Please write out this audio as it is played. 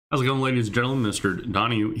How's it going, ladies and gentlemen? Mr.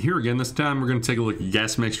 Donahue here again. This time we're going to take a look at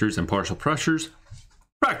gas mixtures and partial pressures.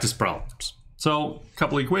 Practice problems. So, a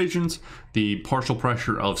couple equations. The partial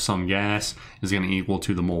pressure of some gas is going to equal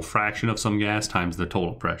to the mole fraction of some gas times the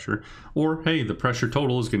total pressure. Or, hey, the pressure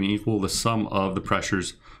total is going to equal the sum of the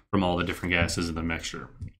pressures from all the different gases in the mixture.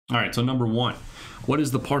 All right, so number one. What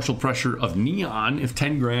is the partial pressure of neon if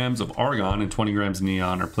 10 grams of argon and 20 grams of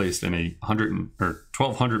neon are placed in a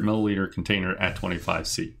 1200 milliliter container at 25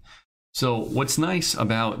 C? So what's nice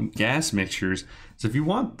about gas mixtures is if you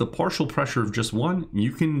want the partial pressure of just one,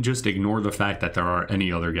 you can just ignore the fact that there are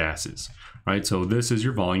any other gases, right? So this is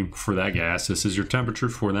your volume for that gas, this is your temperature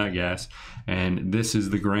for that gas, and this is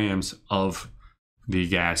the grams of the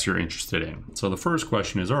gas you're interested in. So the first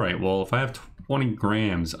question is, all right, well, if I have 20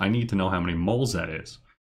 grams, I need to know how many moles that is.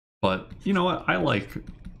 But you know what? I like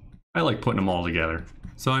putting them all together.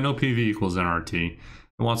 So I know PV equals nRT. It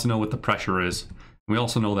wants to know what the pressure is. We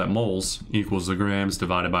also know that moles equals the grams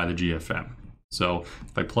divided by the GFM. So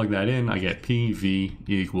if I plug that in, I get PV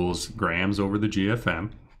equals grams over the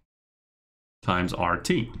GFM times RT.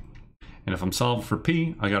 And if I'm solving for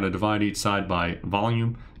P, I got to divide each side by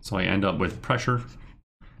volume. So I end up with pressure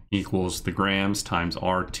equals the grams times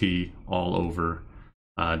RT all over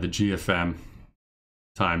the GFM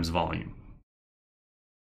times volume.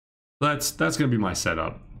 That's going to be my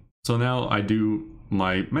setup. So now I do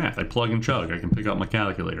my math. I plug and chug. I can pick up my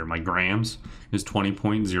calculator. My grams is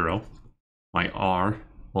 20.0. My R,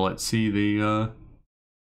 well, let's see the, oh,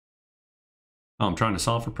 I'm trying to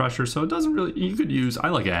solve for pressure, so it doesn't really, you could use, I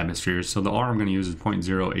like atmospheres, so the R I'm going to use is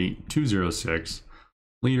 0.08206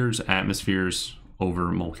 liters atmospheres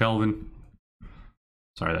over mole Kelvin.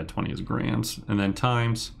 Sorry, that 20 is grams. And then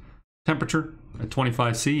times temperature at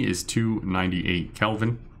 25 C is 298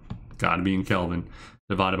 Kelvin. Got to be in Kelvin.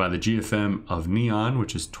 Divided by the GFM of neon,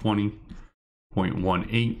 which is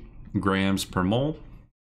 20.18 grams per mole.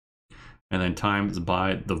 And then times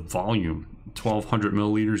by the volume, 1200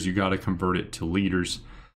 milliliters, you got to convert it to liters.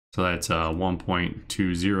 So that's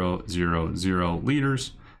 1.2000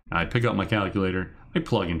 liters. I pick up my calculator, I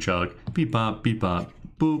plug and chug, beep bop,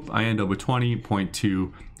 boop, I end up with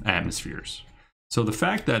 20.2 atmospheres. So the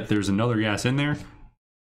fact that there's another gas in there,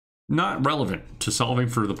 not relevant to solving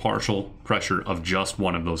for the partial pressure of just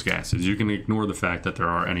one of those gases. You can ignore the fact that there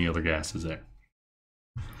are any other gases there.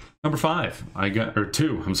 Number two,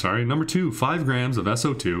 5 grams of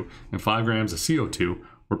SO2 and 5 grams of CO2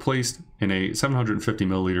 were placed in a 750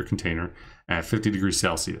 milliliter container at 50 degrees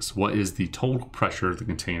Celsius. What is the total pressure of the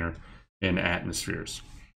container in atmospheres?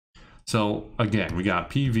 So again, we got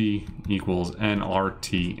PV equals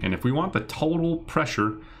nRT, and if we want the total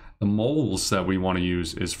pressure, the moles that we want to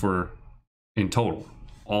use is for, in total,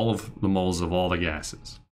 all of the moles of all the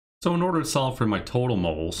gases. So in order to solve for my total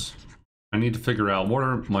moles, I need to figure out what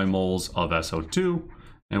are my moles of SO2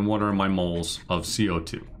 and what are my moles of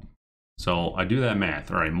CO2. So I do that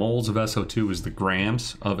math. All right, moles of SO2 is the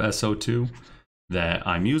grams of SO2 that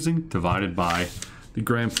I'm using divided by the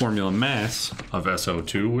gram formula mass of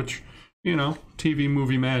SO2, which, you know, TV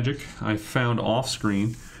movie magic, I found off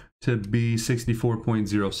screen to be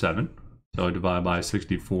 64.07. So I divide by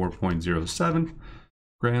 64.07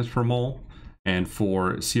 grams per mole. And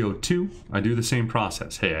for CO2, I do the same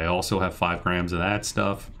process. Hey, I also have 5 grams of that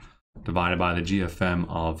stuff divided by the GFM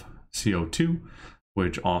of CO2,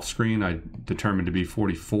 which off screen I determined to be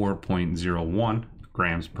 44.01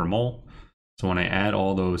 grams per mole. So when I add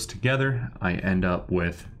all those together, I end up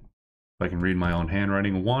with, if I can read my own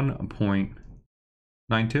handwriting,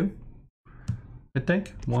 1.92. I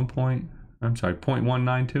think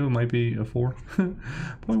 0.192, it might be a 4.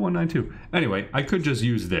 0.192. Anyway, I could just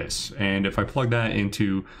use this, and if I plug that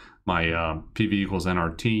into my PV equals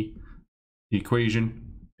nRT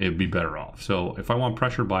equation, it'd be better off. So if I want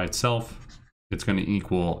pressure by itself, it's going to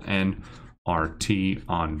equal nRT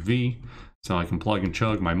on V. So I can plug and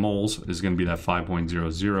chug. My moles is going to be that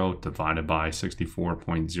 5.00 divided by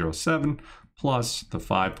 64.07 plus the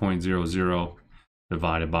 5.00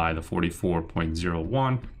 divided by the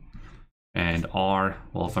 44.01. And R,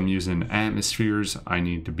 well, if I'm using atmospheres, I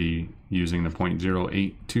need to be using the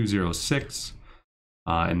 0.08206.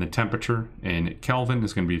 And the temperature in Kelvin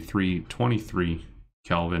is going to be 323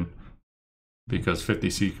 Kelvin, because 50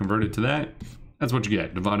 C converted to that, that's what you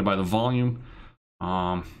get, divided by the volume.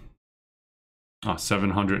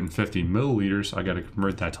 750 milliliters, I got to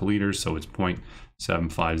convert that to liters, so it's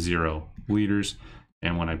 0.750 liters.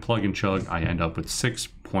 And when I plug and chug, I end up with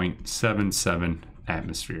 6.77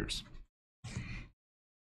 atmospheres.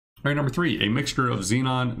 All right, number 3, a mixture of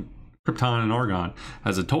xenon, krypton, and argon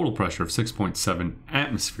has a total pressure of 6.7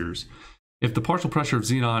 atmospheres. If the partial pressure of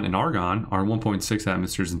xenon and argon are 1.6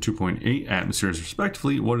 atmospheres and 2.8 atmospheres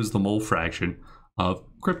respectively, what is the mole fraction of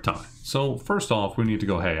krypton? So first off, we need to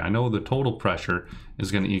go, hey, I know the total pressure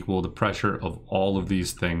is going to equal the pressure of all of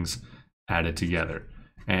these things added together.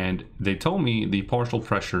 And they told me the partial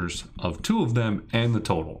pressures of two of them and the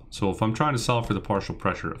total. So if I'm trying to solve for the partial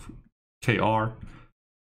pressure of Kr,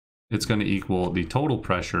 it's going to equal the total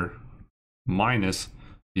pressure minus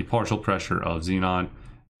the partial pressure of xenon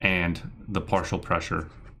and the partial pressure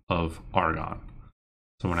of argon.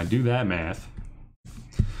 So when I do that math,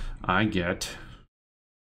 I get,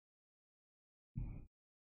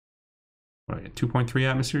 what do I get, 2.3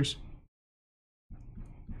 atmospheres?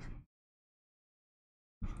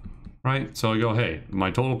 Right, so I go, hey, my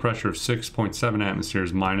total pressure of 6.7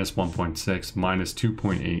 atmospheres minus 1.6 minus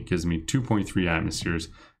 2.8 gives me 2.3 atmospheres,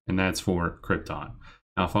 and that's for krypton.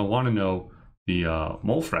 Now, if I want to know the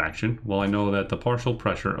mole fraction, well, I know that the partial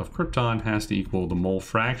pressure of krypton has to equal the mole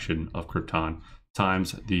fraction of krypton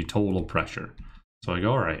times the total pressure. So I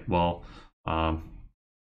go, all right, well,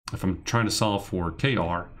 if I'm trying to solve for Kr,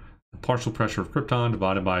 the partial pressure of krypton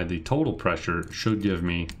divided by the total pressure should give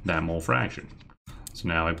me that mole fraction. So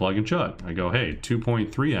now I plug and chug. I go, hey,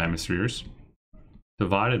 2.3 atmospheres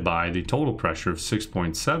divided by the total pressure of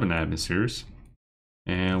 6.7 atmospheres.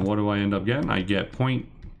 And what do I end up getting? I get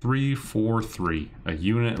 0.343, a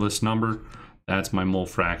unitless number. That's my mole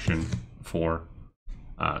fraction for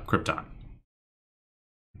krypton.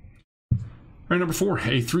 All right, number 4,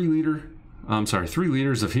 a 3 liters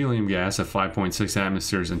of helium gas at 5.6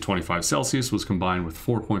 atmospheres and 25 Celsius was combined with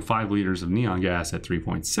 4.5 liters of neon gas at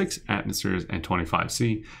 3.6 atmospheres and 25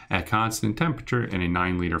 C at constant temperature in a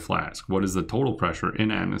 9-liter flask. What is the total pressure in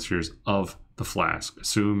atmospheres of the flask?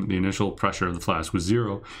 Assume the initial pressure of the flask was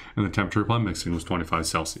 0 and the temperature upon mixing was 25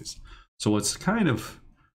 Celsius. So what's kind of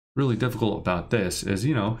really difficult about this is,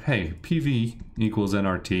 you know, hey, PV equals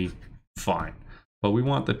nRT, fine. But we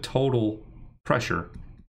want the total pressure.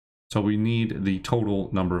 So we need the total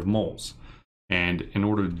number of moles. And in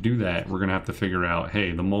order to do that, we're going to have to figure out,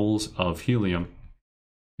 hey, the moles of helium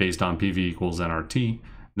based on PV equals nRT.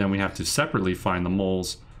 Then we have to separately find the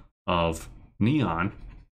moles of neon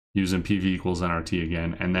using PV equals nRT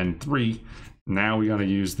again. And then 3, now we got to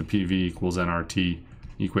use the PV equals nRT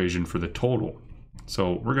equation for the total.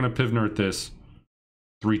 So we're going to pivnert this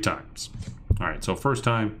 3 times. All right, so first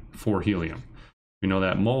time for helium. We know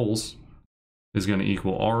that moles is going to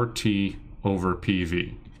equal RT over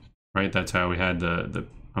PV, right? That's how we had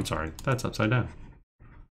I'm sorry, that's upside down.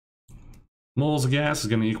 Moles of gas is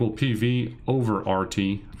going to equal PV over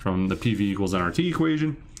RT from the PV equals nRT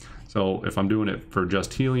equation. So if I'm doing it for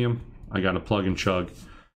just helium, I got to plug and chug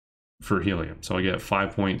for helium. So I get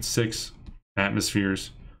 5.6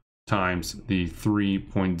 atmospheres times the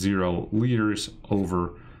 3.0 liters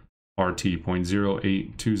over RT,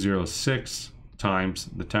 0.08206 times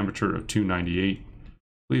the temperature of 298.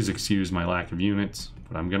 Please excuse my lack of units,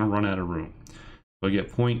 but I'm going to run out of room. So I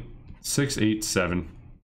get 0.687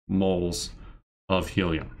 moles of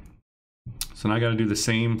helium. So now I got to do the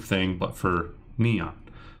same thing, but for neon.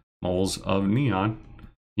 Moles of neon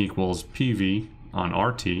equals PV on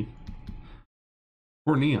RT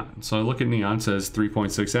for neon. So I look at neon, it says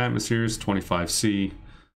 3.6 atmospheres, 25 C,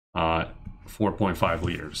 4.5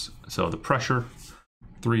 liters. So the pressure,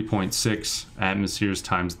 3.6 atmospheres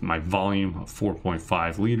times my volume of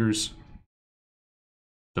 4.5 liters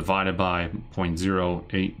divided by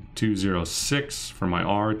 0.08206 for my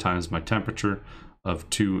R times my temperature of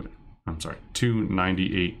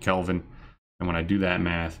 298 Kelvin. And when I do that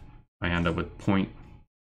math, I end up with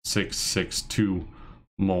 0.662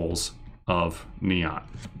 moles of neon.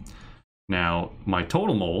 Now my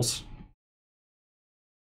total moles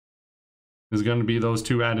is going to be those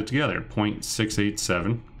two added together,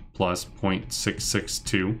 0.687 plus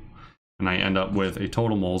 0.662, and I end up with a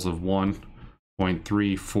total moles of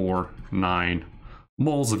 1.349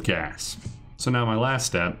 moles of gas. So now my last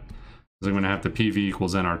step is I'm going to have to PV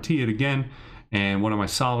equals nRT it again, and what am I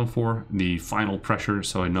solving for? The final pressure,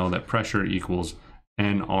 so I know that pressure equals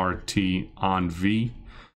nRT on V.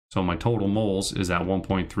 So my total moles is at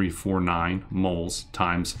 1.349 moles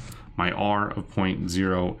times my R of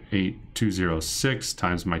 0.08206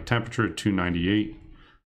 times my temperature at 298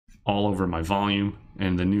 all over my volume,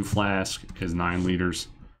 and the new flask is 9 liters,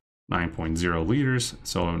 9.0 liters.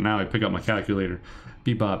 So now I pick up my calculator,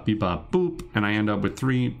 beep bop, boop, and I end up with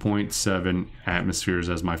 3.7 atmospheres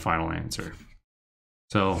as my final answer.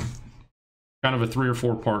 So kind of a 3 or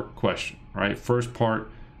 4 part question, right? First part,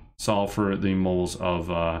 solve for the moles of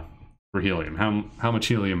for helium. How much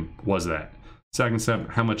helium was that? Second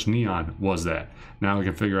step, how much neon was that? Now I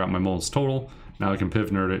can figure out my moles total. Now I can piv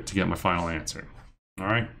nerd it to get my final answer. All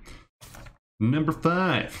right. Number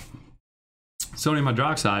 5. Sodium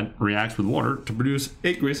hydroxide reacts with water to produce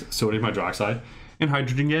aqueous sodium hydroxide and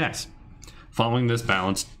hydrogen gas. Following this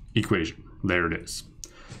balanced equation, there it is.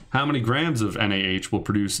 How many grams of NaH will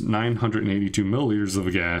produce 982 milliliters of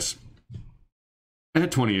a gas at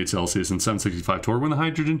 28 Celsius and 765 torr when the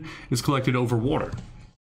hydrogen is collected over water?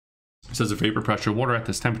 It says the vapor pressure of water at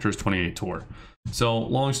this temperature is 28 torr. So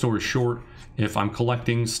long story short, if I'm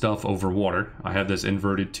collecting stuff over water, I have this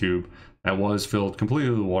inverted tube that was filled completely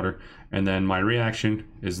with water, and then my reaction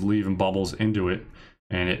is leaving bubbles into it,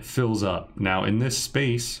 and it fills up. Now in this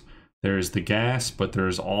space, there's the gas, but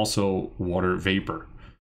there's also water vapor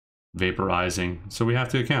vaporizing. So we have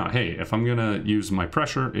to account, hey, if I'm gonna use my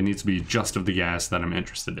pressure, it needs to be just of the gas that I'm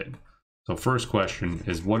interested in. So first question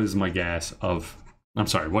is, what is my gas of, I'm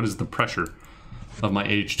sorry, what is the pressure of my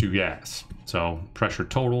H2 gas? So pressure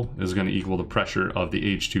total is going to equal the pressure of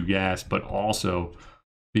the H2 gas, but also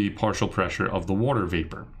the partial pressure of the water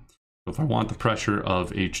vapor. So if I want the pressure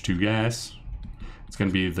of H2 gas, it's going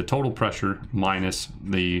to be the total pressure minus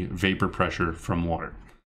the vapor pressure from water.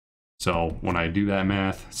 So when I do that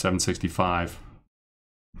math, 765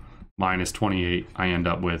 minus 28, I end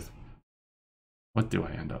up with, what do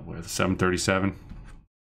I end up with? 737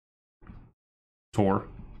 torr.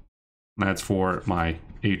 That's for my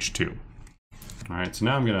H2. All right, so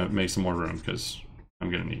now I'm gonna make some more room because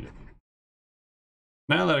I'm gonna need it.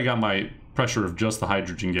 Now that I got my pressure of just the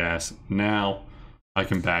hydrogen gas, now I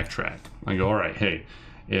can backtrack. I go, all right, hey,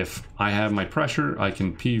 if I have my pressure, I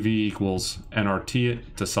can PV equals nRT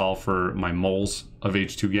it to solve for my moles of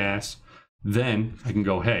H2 gas. Then I can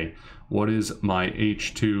go, hey, what is my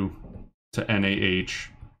H2 to NaH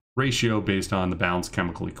ratio based on the balanced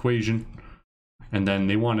chemical equation? And then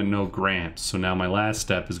they want to know grams. So now my last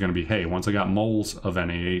step is going to be, hey, once I got moles of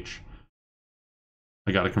NaH,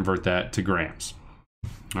 I got to convert that to grams.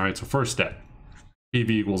 All right, so first step, PV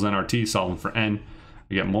equals nRT, solving for N.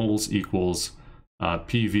 I get moles equals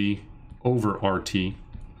PV over RT.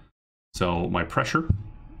 So my pressure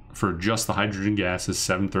for just the hydrogen gas is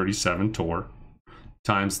 737 torr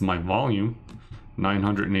times my volume,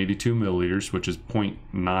 982 milliliters, which is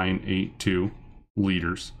 0.982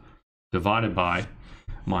 liters, divided by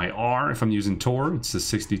my R. If I'm using torr, it's the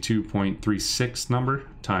 62.36 number,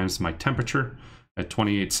 times my temperature at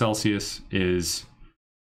 28 Celsius is,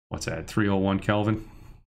 what's that, 301 Kelvin.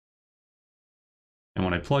 And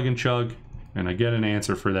when I plug and chug and I get an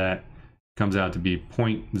answer for that, it comes out to be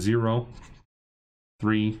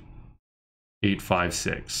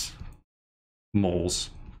 0.03856 moles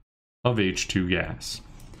of H2 gas.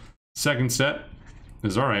 Second step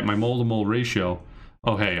is, all right, my mole to mole ratio.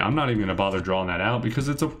 Oh, hey, I'm not even going to bother drawing that out because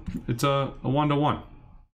it's a 1-to-1,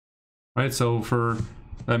 right? So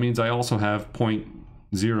that means I also have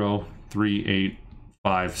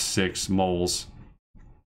 0.03856 moles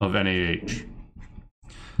of NaH.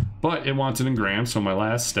 But it wants it in grams, so my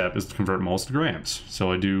last step is to convert moles to grams.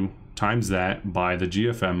 So I do times that by the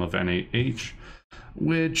GFM of NaH,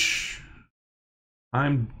 which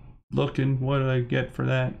I'm looking, what did I get for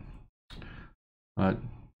that?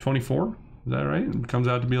 24. Is that right? It comes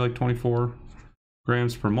out to be like 24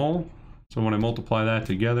 grams per mole. So when I multiply that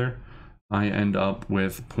together, I end up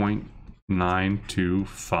with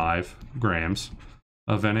 0.925 grams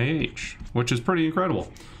of NaH, which is pretty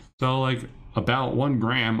incredible. So like about 1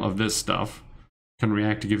 gram of this stuff can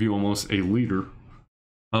react to give you almost a liter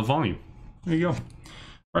of volume. There you go. All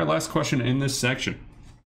right, last question in this section.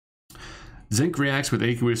 Zinc reacts with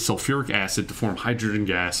aqueous sulfuric acid to form hydrogen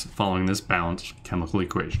gas following this balanced chemical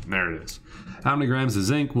equation. There it is. How many grams of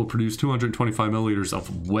zinc will produce 225 milliliters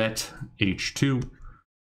of wet H2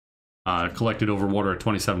 collected over water at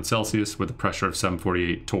 27 Celsius with a pressure of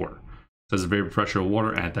 748 torr? It says the vapor pressure of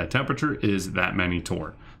water at that temperature is that many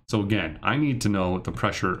torr. So again, I need to know the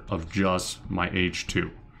pressure of just my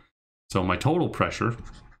H2. So my total pressure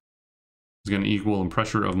is going to equal the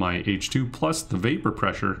pressure of my H2 plus the vapor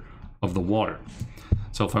pressure of the water.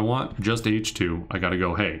 So if I want just H2, I got to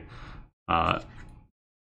go, hey,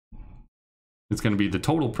 it's going to be the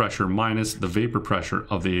total pressure minus the vapor pressure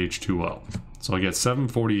of the H2O. So I get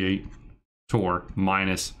 748 torr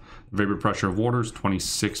minus the vapor pressure of water is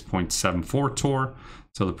 26.74 torr.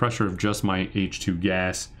 So the pressure of just my H2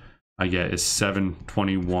 gas I get is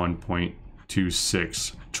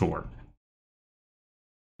 721.26 torr.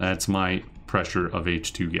 That's my pressure of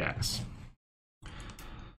H2 gas.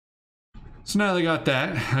 So now that I got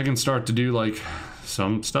that, I can start to do like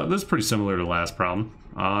some stuff. This is pretty similar to the last problem.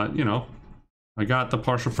 You know, I got the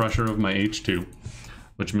partial pressure of my H2,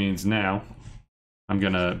 which means now I'm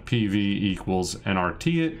gonna PV equals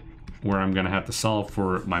nRT it where I'm going to have to solve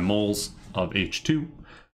for my moles of H2.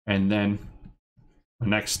 And then the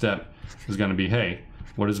next step is going to be, hey,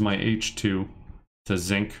 what is my H2 to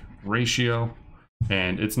zinc ratio?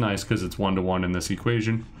 And it's nice because it's 1-to-1 in this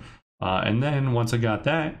equation. And then once I got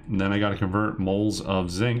that, then I got to convert moles of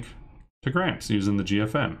zinc to grams using the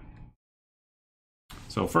GFM.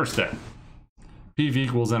 So first step, PV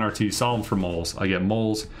equals nRT, solve for moles. I get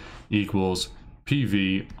moles equals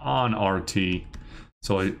PV on RT.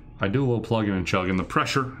 So I do a little plugging and chugging. The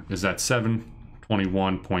pressure is at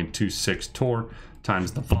 721.26 torr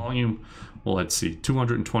times the volume. Well, let's see,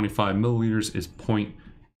 225 milliliters is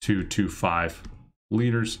 0.225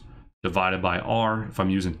 liters divided by R. If I'm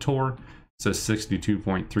using torr, it's a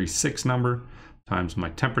 62.36 number times my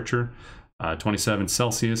temperature. 27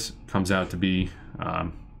 Celsius comes out to be,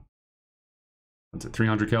 what's it,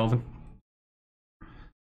 300 Kelvin?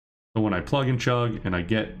 So when I plug and chug and I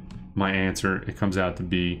get my answer, it comes out to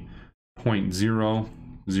be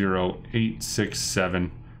 0.00867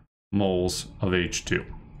 moles of H2.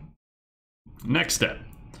 Next step.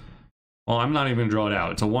 Well, I'm not even going to draw it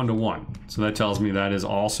out. It's a 1-to-1. So that tells me that is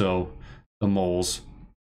also the moles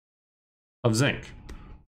of zinc.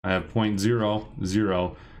 I have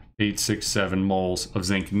 0.00867 moles of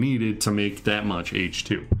zinc needed to make that much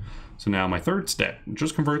H2. So now my third step,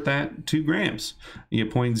 just convert that to grams. You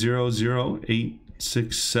get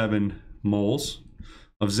 0.00867 moles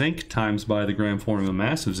of zinc times by the gram formula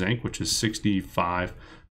mass of zinc, which is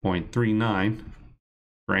 65.39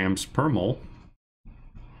 grams per mole.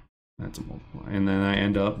 That's a multiply. And then I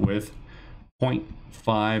end up with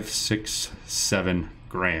 0.567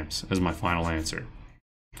 grams as my final answer.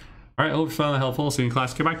 All right, I hope you found that helpful. See you in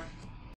class. Goodbye.